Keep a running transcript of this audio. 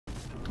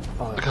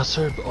Oh, I got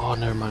served. Oh,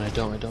 never mind. I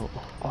don't.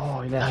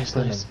 oh, yeah. Nice,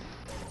 nice.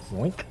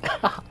 Yoink.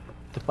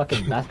 The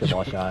fucking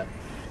basketball shot.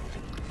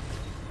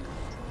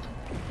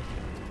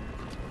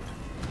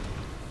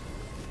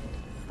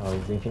 Oh,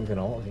 Xingqing's an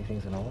ult.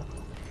 Xingqing's an ult.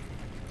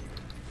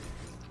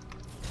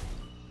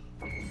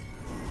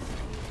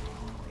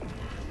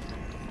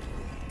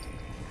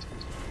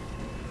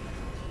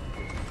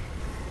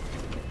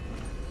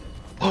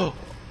 Oh!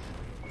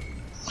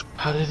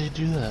 How did he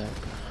do that?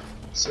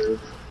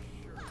 Serve.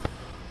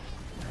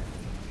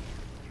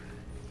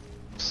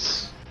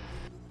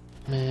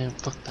 Man,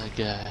 fuck that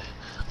guy.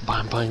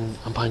 I'm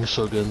buying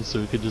Shogun so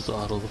we could just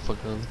auto the fuck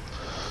on.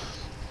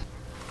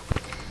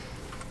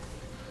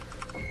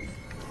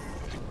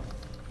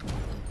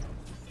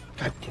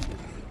 God damn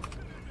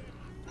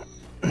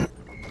it.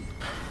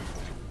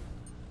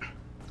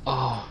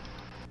 Oh.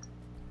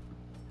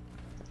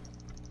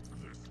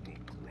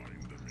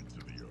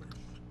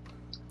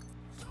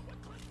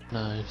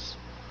 Nice.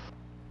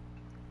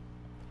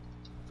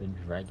 The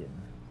dragon.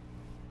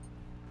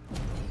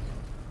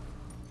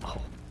 Oh.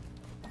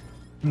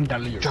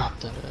 Drop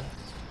that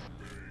ass.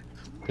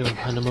 Yo,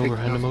 hand him over,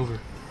 hand him over.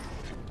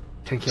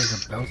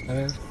 10k of bounce that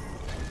ass.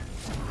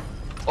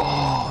 Oh!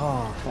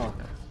 Oh, fuck.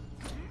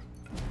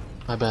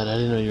 My bad, I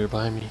didn't know you were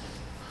behind me.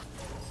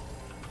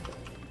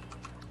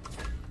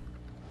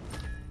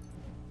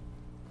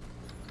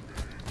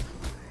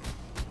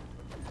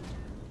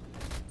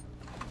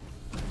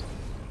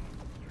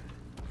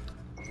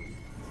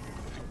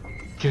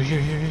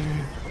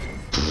 Here.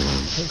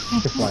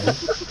 Just fly.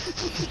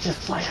 Just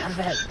fly out of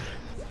it.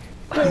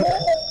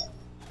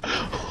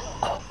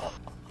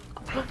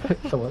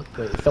 Someone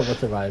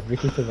survived.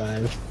 Ricky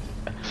survived.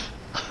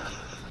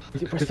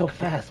 We're so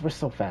fast. We're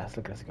so fast.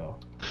 Look at us go.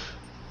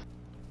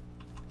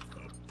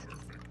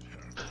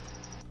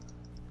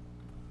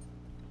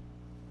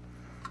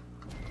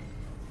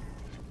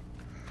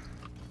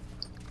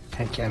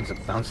 Ten cans of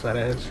bounce that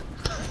ass.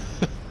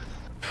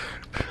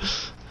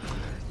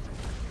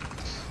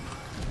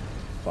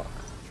 Fuck.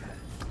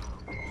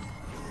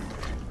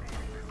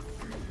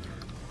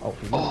 Oh.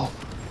 Oh!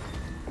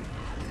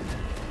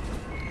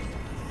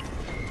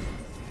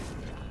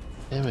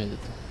 Damn it.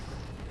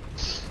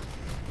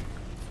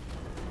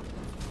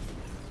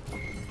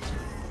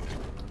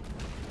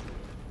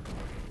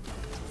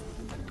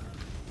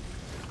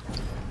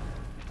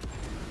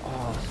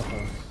 Oh, so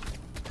close.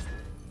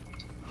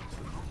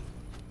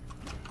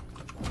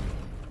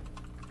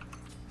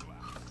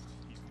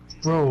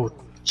 Bro,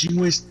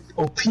 Jingwei's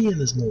OP in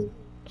this mode.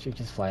 Should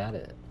just fly at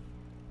it.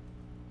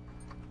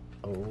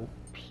 OP.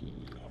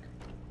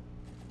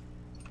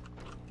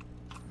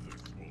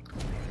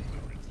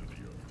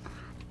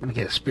 Let me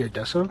get a spirit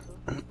deso.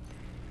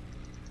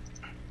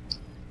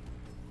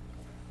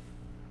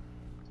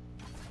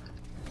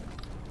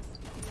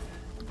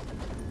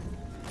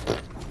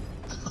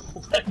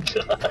 Oh my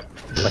god.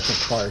 Like a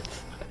cart.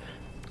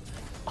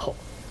 Oh.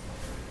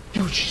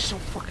 Dude, she's so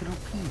fucking OP.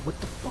 What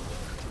the fuck?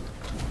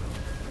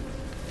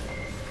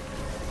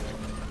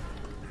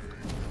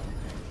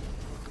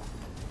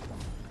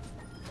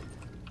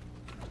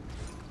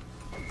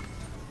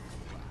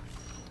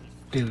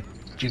 Dude,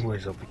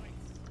 Jingwei's OP.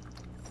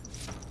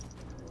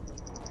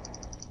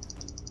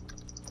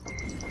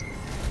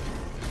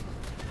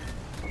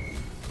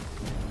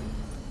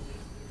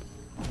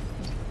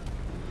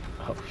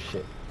 Oh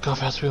shit. Look how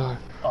fast we are.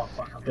 Oh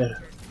fuck, I'm dead.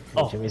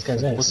 Oh, Jimmy's this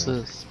guy's nice. What's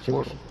this? Jimmy-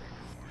 Portal.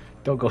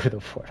 Don't go to the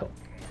portal.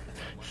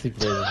 Sleep,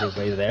 there's a shit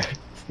way there.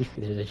 Sleep,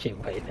 there's a shit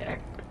way there.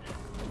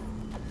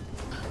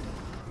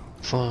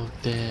 Fuck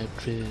that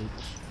bitch.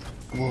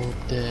 Whoop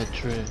that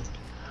trick.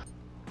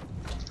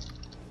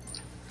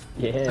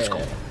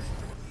 Yeah.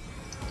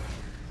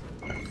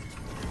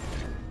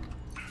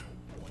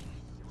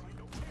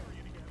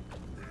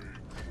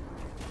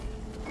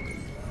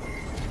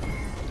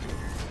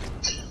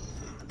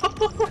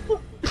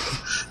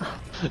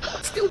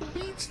 Still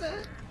beats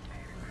that.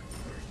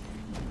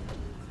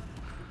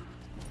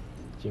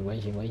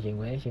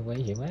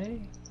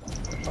 Xingwei.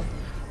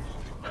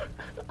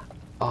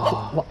 Oh,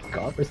 Oh my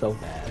god, we're so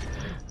bad.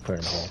 Put it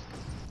in the hole.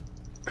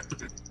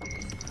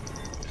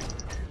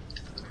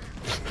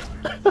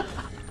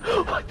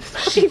 What the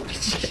stupid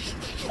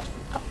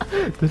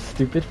The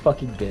stupid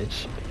fucking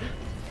bitch.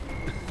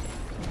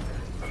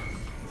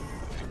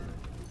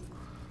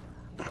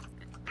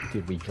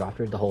 Dude, we dropped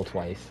her the hole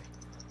twice.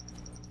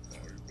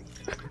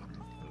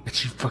 And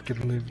she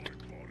fucking lived.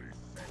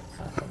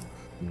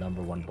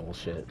 Number one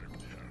bullshit.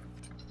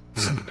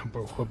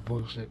 Number one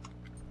bullshit.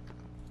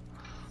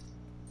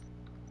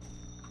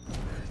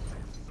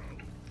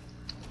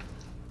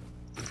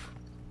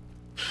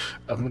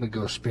 I'm gonna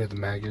go spare the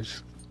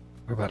maggots.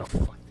 We're about to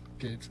fuck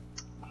the kids.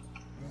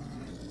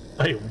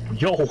 Hey,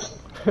 yo.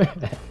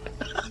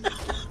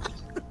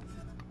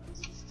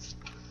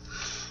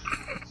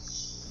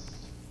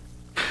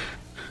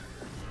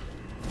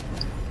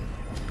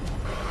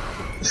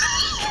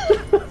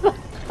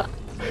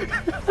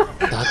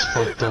 that's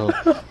fucked up.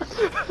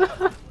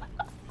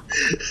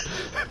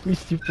 We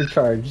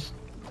supercharged.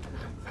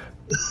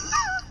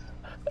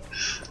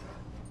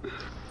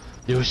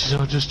 Yo, we should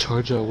all just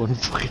charge out one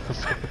fucking.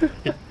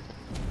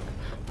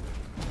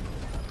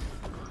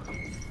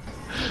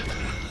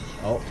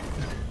 Oh.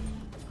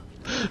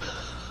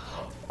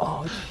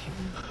 Oh,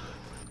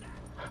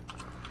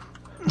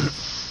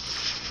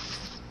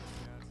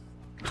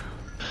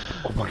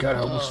 Oh my god, I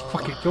almost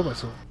fucking killed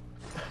myself.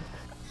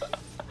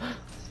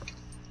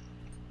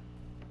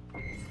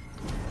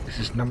 This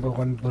is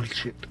 #1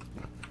 bullshit.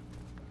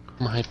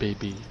 My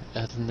baby,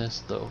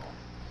 Ernesto.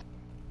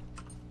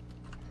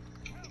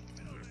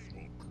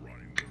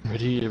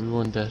 Ready?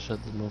 Everyone dash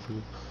at the Nova.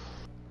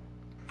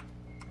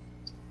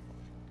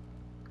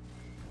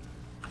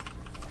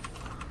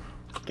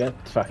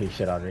 get fucking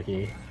shit on,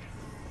 Ricky.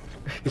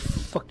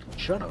 Fucking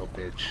shut up,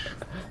 bitch.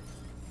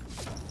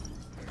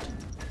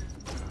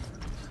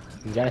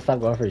 You gotta stop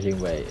going for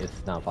Jingwei.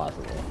 It's not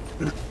possible.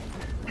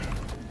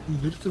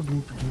 You still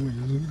going for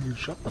you.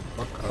 Shut the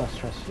fuck up.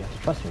 Trust. You have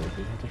to trust me,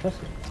 Ricky. You have to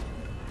trust me.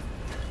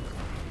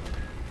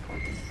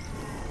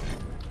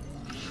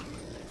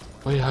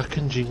 Wait, how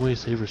can Jingwei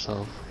save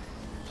herself?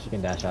 She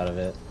can dash out of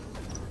it.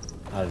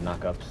 Out of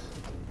knockups.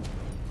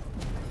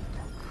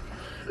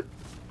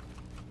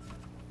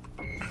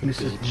 This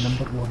is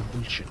 #1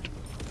 bullshit.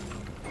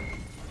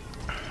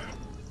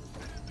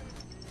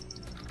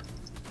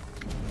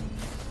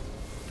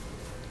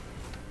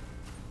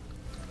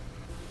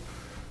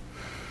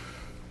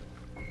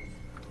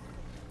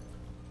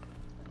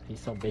 These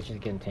some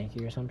bitches getting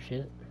tanky or some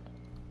shit.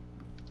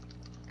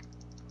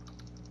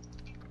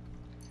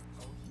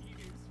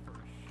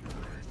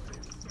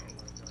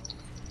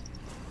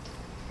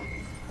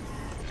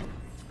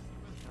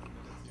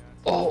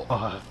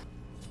 Oh,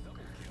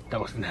 that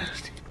was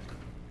nasty.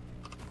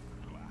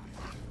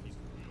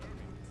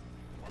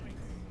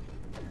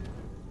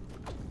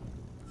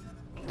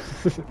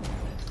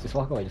 Just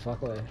walk away, just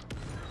walk away.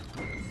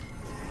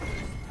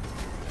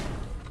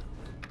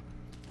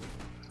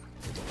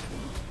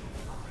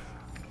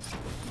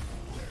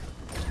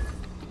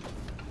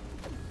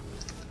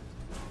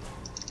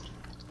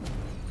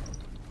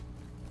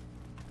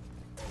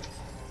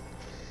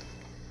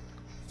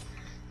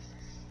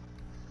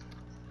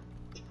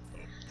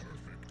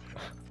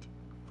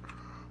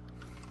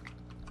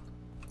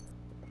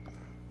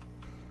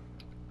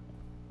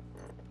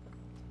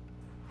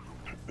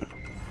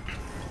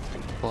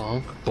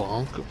 Bonk,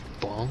 bonk,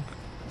 bonk,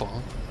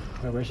 bonk.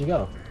 Where'd she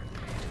go?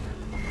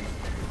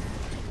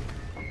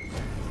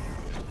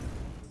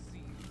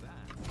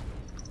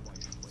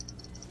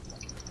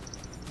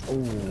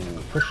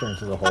 Oh, push her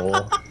into the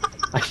hole.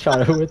 I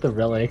shot her with the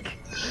relic.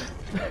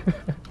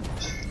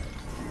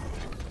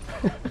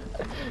 It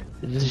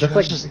just Did you looks guys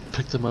like just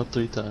picked him up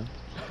 3 times?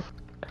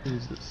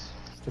 Jesus.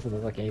 doesn't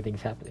look like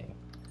anything's happening.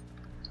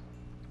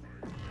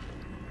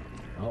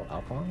 Oh,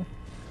 Alphonse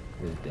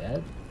is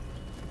dead.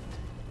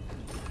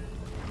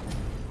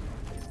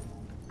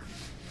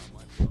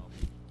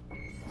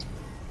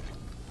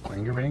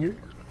 Banger banger?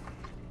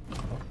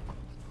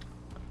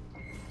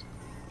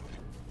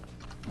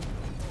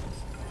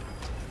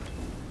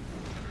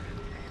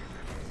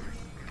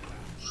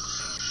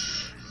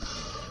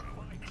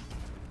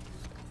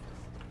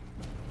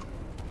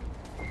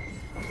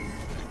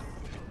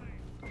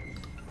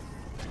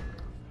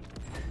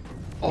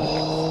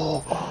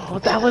 Oh,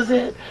 that was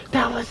it!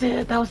 That was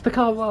it! That was the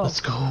combo! Let's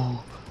go.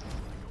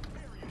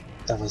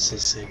 That was so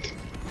sick.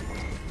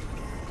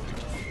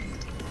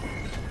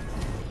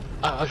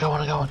 I got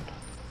one.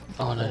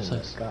 Oh, nice, Oh my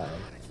nice. god.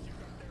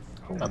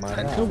 Oh A my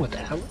penta? god. What the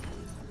hell?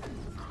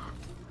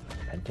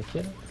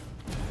 Pentakill?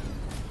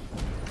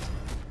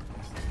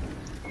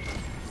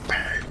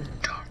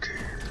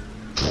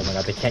 Oh my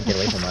god, they can't get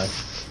away from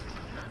us.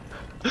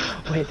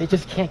 Wait, they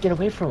just can't get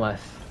away from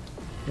us.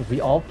 If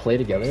we all play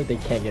together, they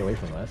can't get away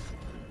from us.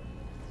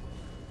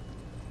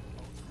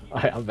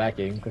 Alright, I'm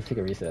backing. Let's take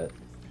a reset.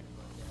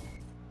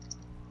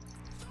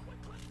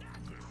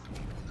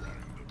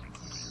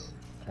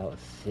 That was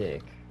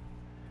sick.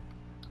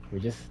 We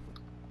just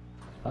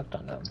fucked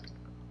on them.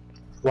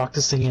 Lock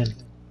this thing in.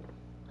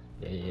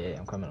 Yeah,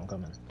 I'm coming.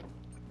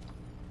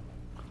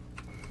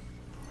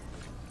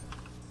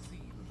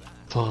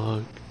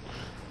 Fuck.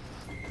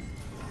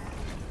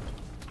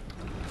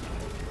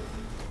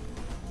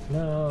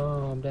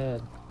 No, I'm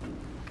dead.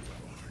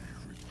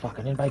 Fuck,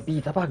 I didn't buy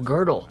beads. I bought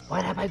girdle.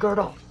 Why did I buy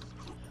girdle?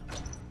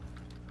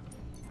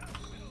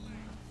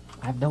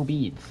 I have no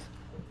beads.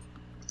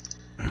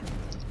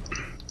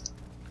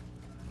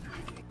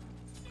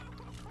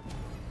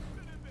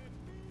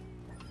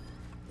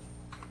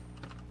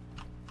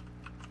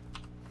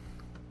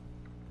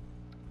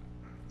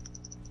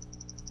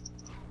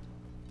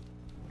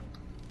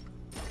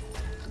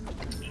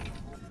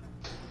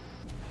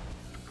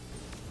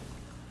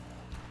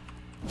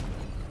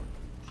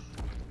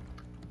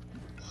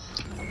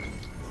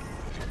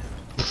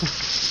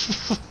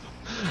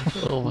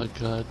 Oh my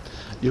god.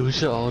 Yo, we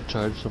should all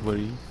charge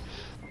somebody.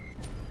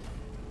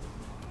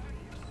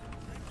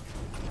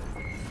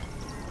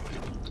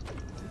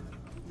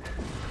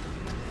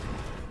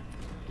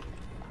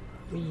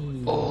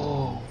 Whee.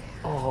 Oh.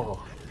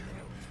 Oh.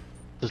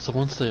 Did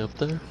someone stay up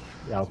there?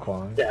 Yao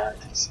Kwang. Yeah, I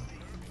think so.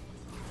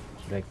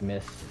 like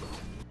miss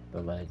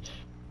the ledge.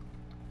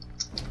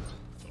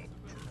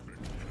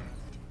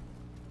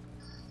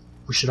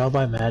 We should all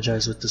buy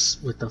Magi's with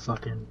this, with the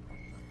fucking.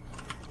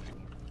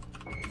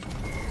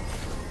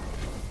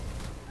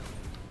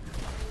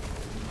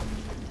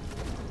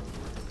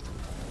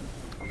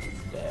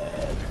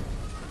 Dead.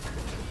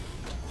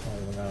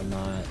 Oh, we got a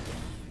knot.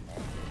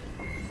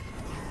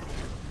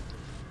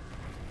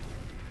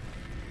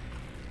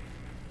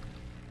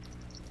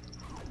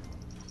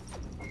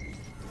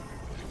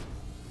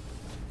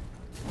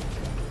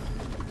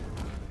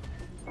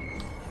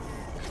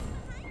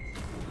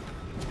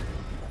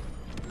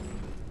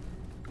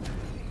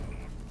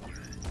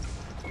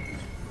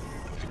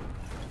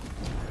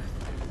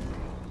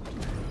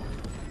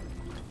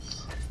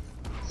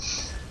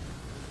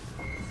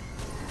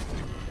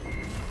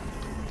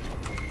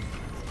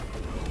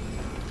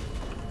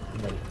 How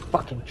many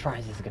fucking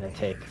tries is it gonna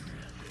take?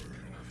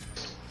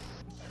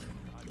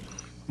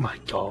 My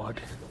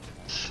god.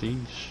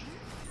 Sheesh.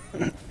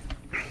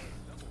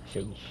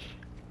 Sheesh.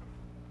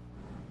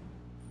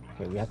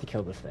 Okay, we have to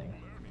kill this thing.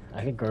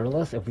 I can girdle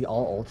us. If we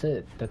all ult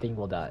it, the thing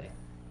will die.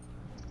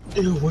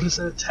 Ew, what is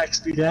that attack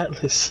speed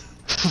atlas?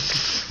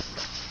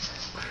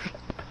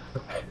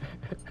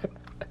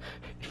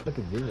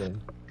 Fucking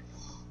moving.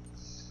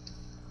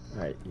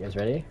 Alright, you guys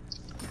ready?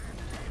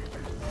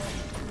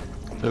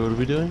 Hey, what are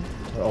we doing?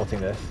 We're ulting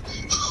this.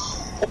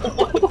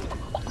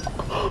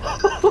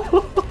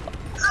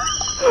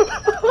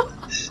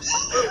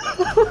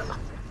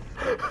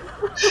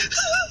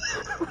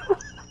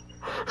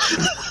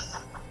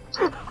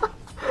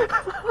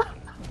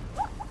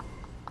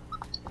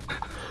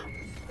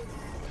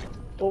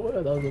 Oh,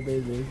 that was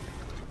amazing.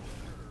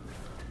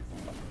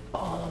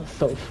 Oh,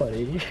 so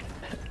funny.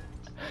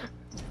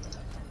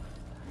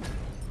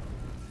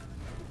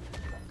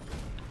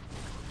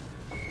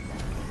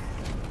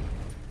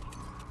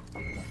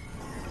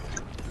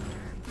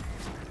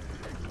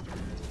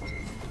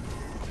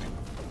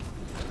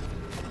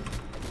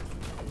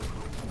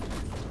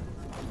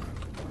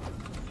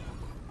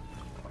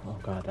 Oh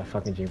god, that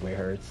fucking Jingwei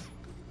hurts.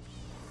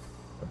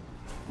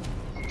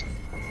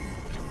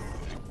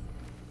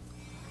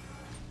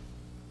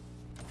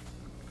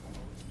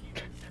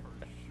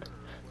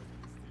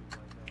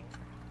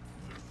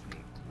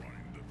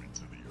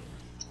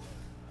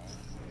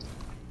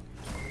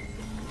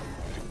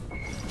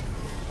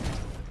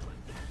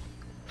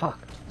 Fuck.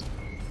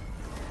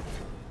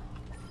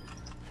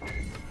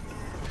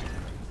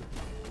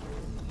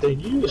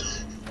 Thank you.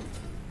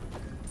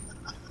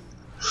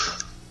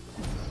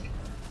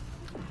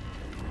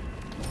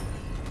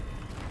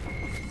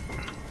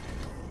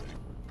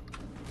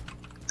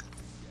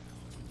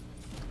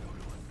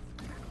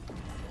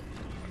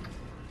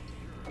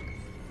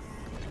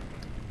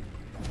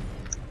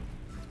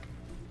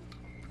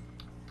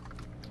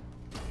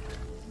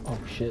 Oh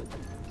shit.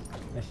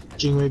 Nice.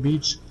 Jingwei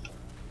Beach.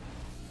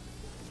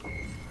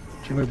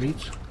 Jingwei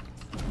Beach?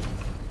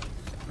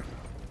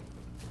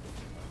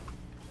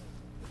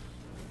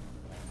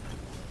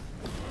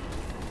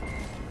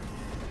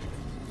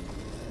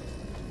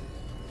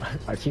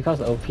 Are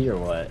Chico's OP or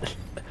what?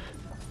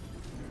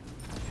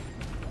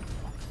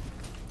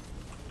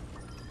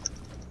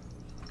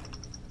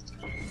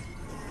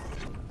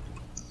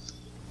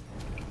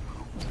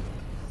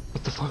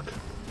 What the fuck?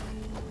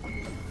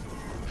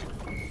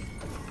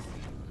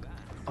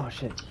 Oh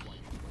shit.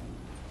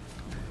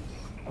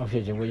 Oh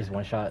shit, Jingwei just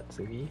one shot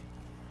Sugi.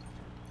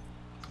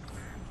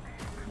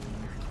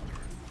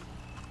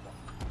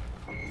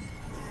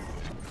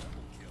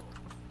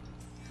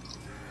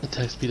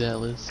 Attack speed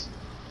atlas.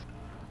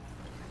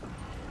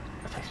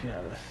 Takes me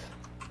out of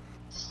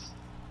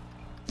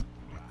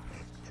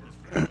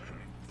this.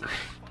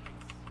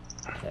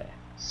 Okay.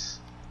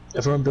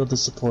 Everyone build the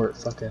support.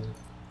 Fucking.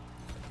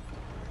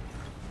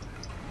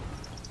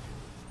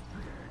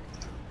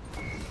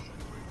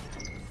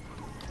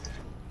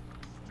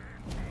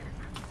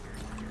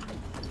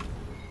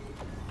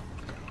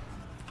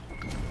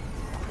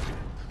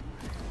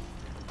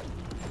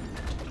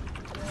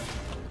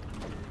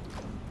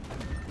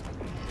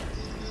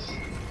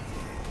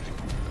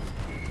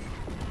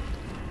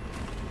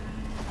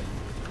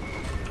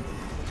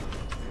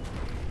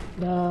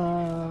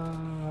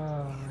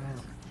 No.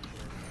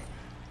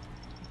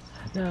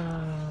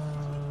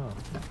 No.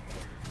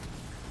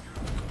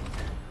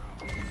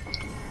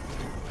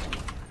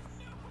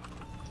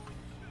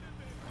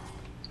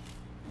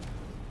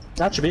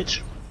 Gotcha,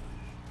 bitch.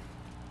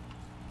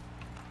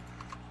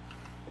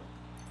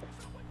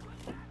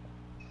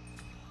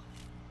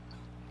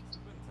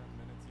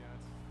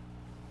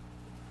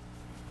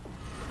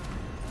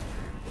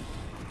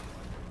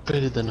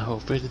 Faded than a hoe,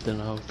 faded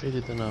than a hoe,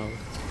 faded than a hoe.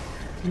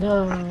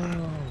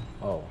 No.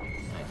 Oh,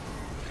 nice.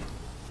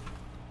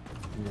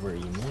 You were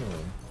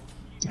immune.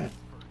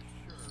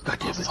 God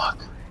damn it. Fuck.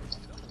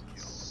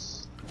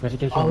 We have to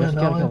get a kill. We have to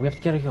get a kill. We have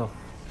to get a kill.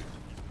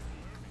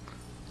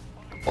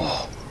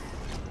 Oh,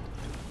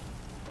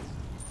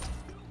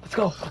 Let's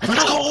go.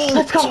 Let's go!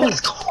 Let's go.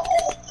 Let's go!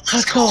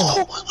 Let's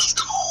go. Let's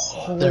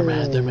go! they're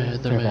mad, they're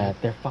mad, they're They're mad. mad.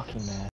 They're fucking mad.